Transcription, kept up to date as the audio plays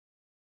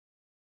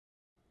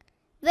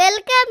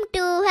Welcome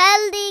to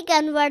Healthy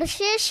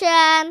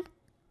Conversation.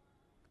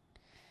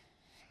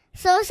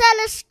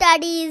 Social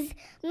Studies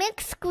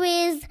Mixed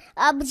Quiz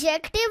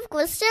Objective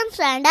Questions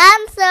and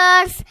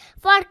Answers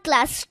for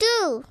Class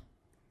 2.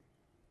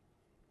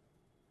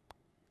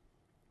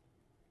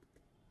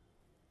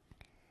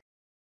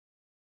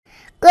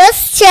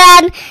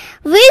 Question: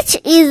 which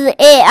is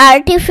a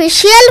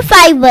artificial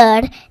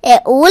fiber? A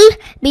wool,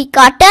 B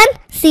cotton,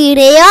 C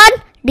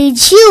rayon, D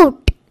jute.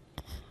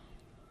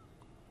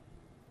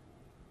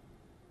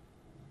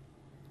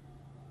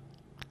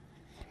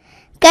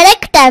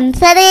 Correct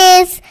answer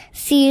is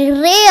C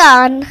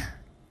rayon.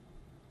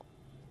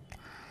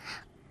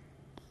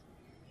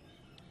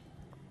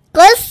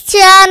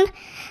 Question: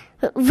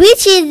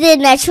 which is a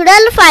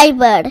natural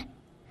fiber?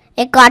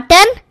 A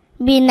cotton,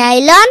 B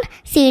nylon,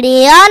 C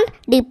rayon,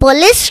 D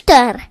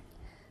polyester.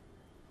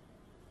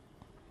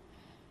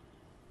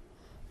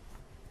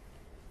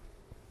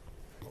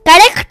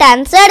 Correct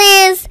answer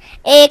is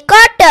A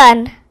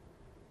cotton.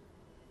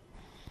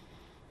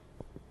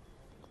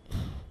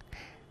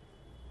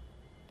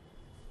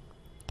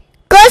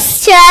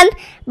 Question: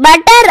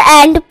 butter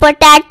and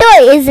potato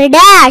is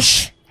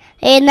dash.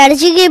 A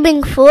energy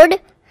giving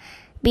food,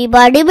 B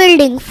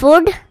bodybuilding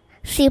food,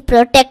 C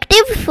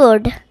protective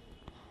food.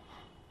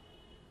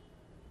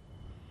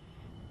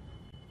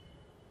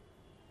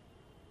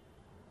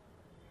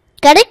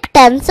 Correct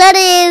answer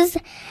is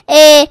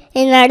A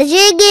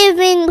energy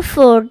giving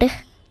food.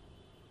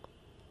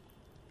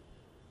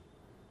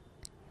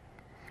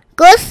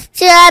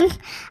 Question: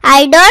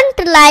 I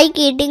don't like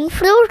eating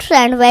fruits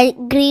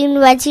and green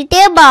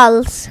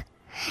vegetables.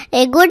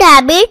 A good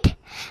habit,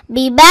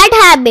 B bad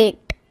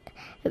habit,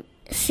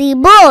 C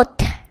both.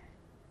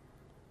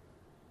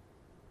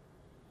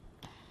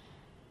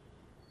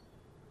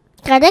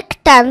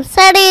 Correct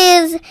answer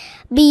is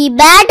B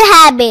bad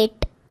habit.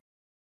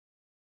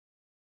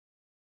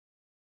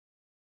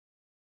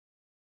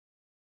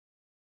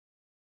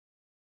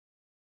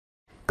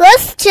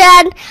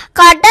 Question: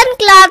 cotton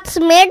cloths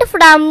made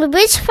from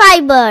which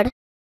fiber?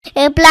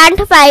 A plant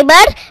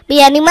fiber, B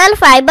animal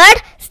fiber,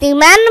 C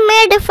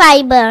man-made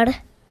fiber.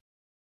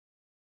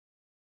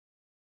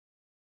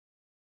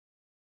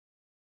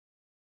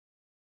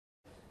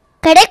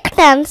 Correct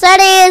answer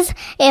is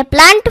A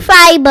plant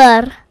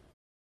fiber.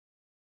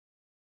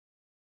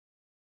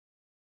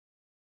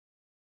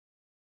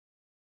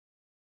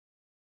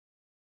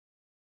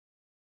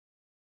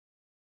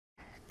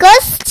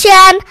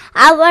 Question: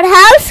 our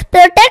house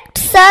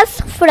protects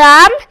us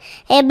from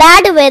A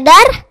bad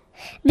weather,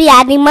 B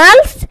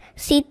animals,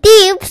 C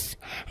thieves,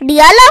 D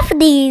all of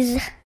these.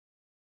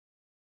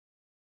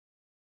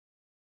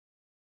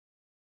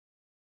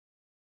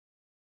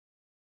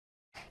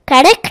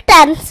 Correct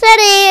answer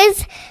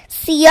is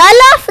C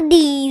all of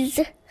these.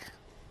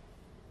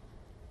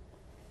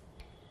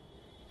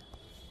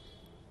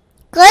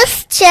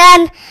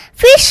 Question: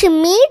 fish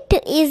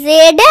meat is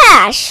a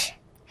dash.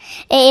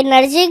 A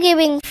energy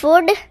giving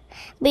food,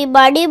 B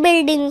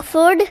bodybuilding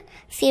food,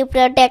 C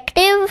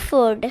protective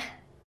food.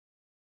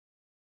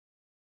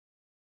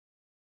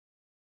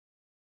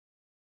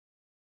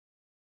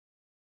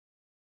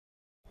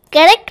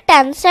 Correct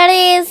answer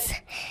is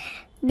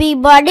B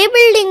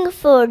bodybuilding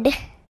food.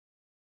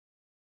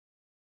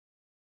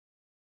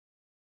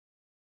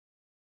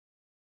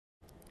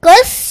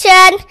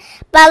 Question: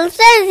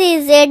 pulses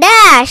is a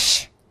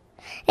dash.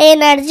 A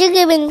energy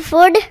giving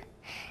food,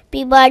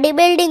 B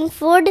bodybuilding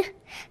food,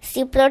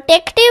 C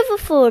protective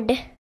food.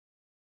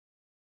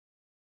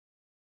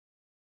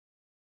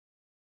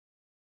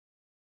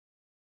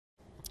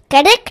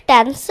 Correct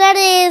answer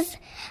is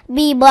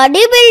B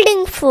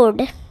bodybuilding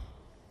food.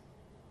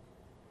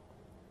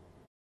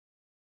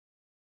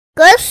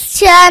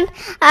 Question: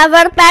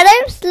 our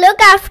parents look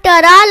after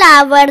all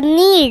our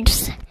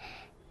needs.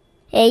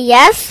 A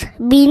yes,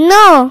 B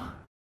no.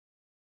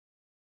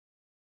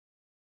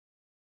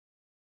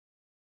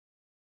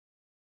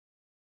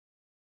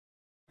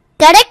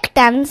 Correct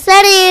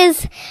answer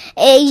is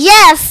A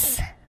yes.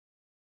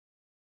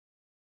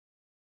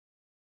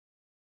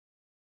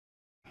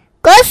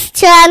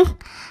 Question: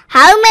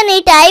 how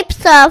many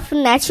types of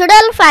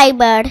natural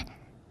fiber?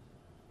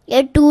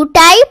 A 2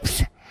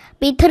 types,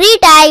 B 3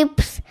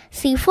 types,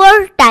 C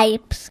 4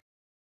 types.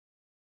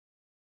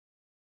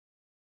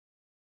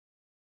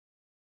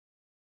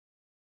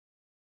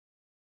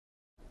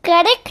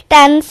 Correct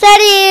answer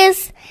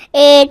is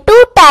A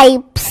 2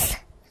 types.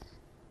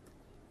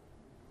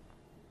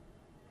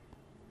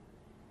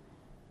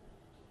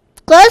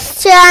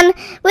 Question: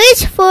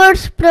 which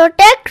foods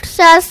protects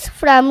us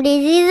from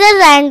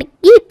diseases and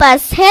keep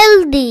us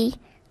healthy?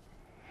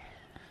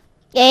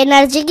 A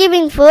energy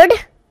giving food,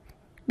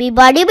 B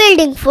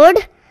bodybuilding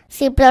food,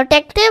 C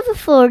protective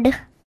food.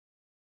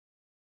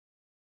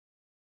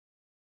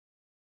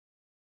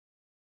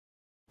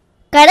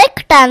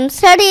 Correct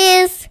answer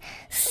is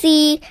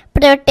C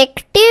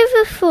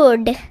protective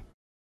food.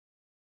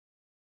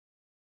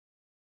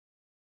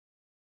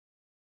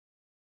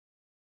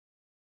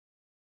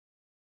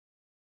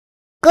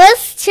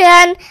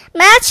 Question: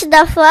 match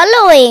the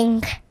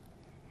following.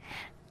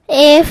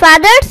 A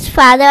father's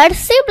father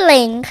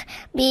sibling.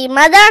 B.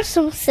 Mother's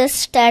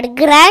sister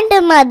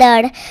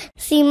grandmother.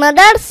 C.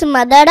 Mother's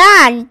mother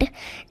aunt.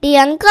 D.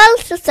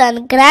 Uncle's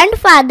son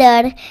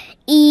grandfather.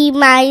 E.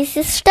 My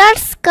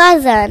sister's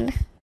cousin.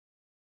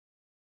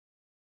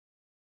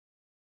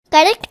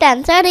 Correct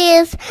answer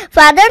is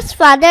father's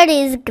father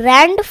is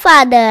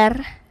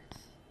grandfather.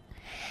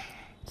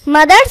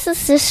 Mother's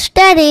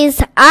sister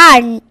is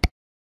aunt.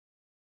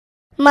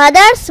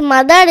 Mother's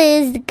mother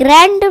is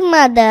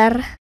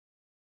grandmother.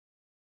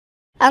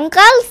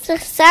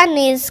 Uncle's son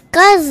is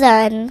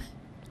cousin.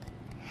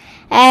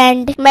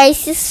 And my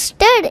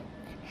sister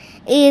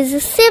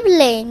is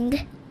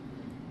sibling.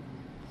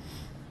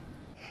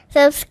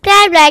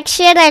 Subscribe, like,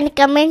 share and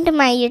comment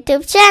my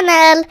YouTube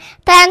channel.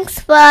 Thanks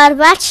for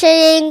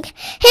watching.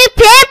 Hip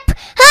hip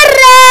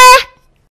hooray!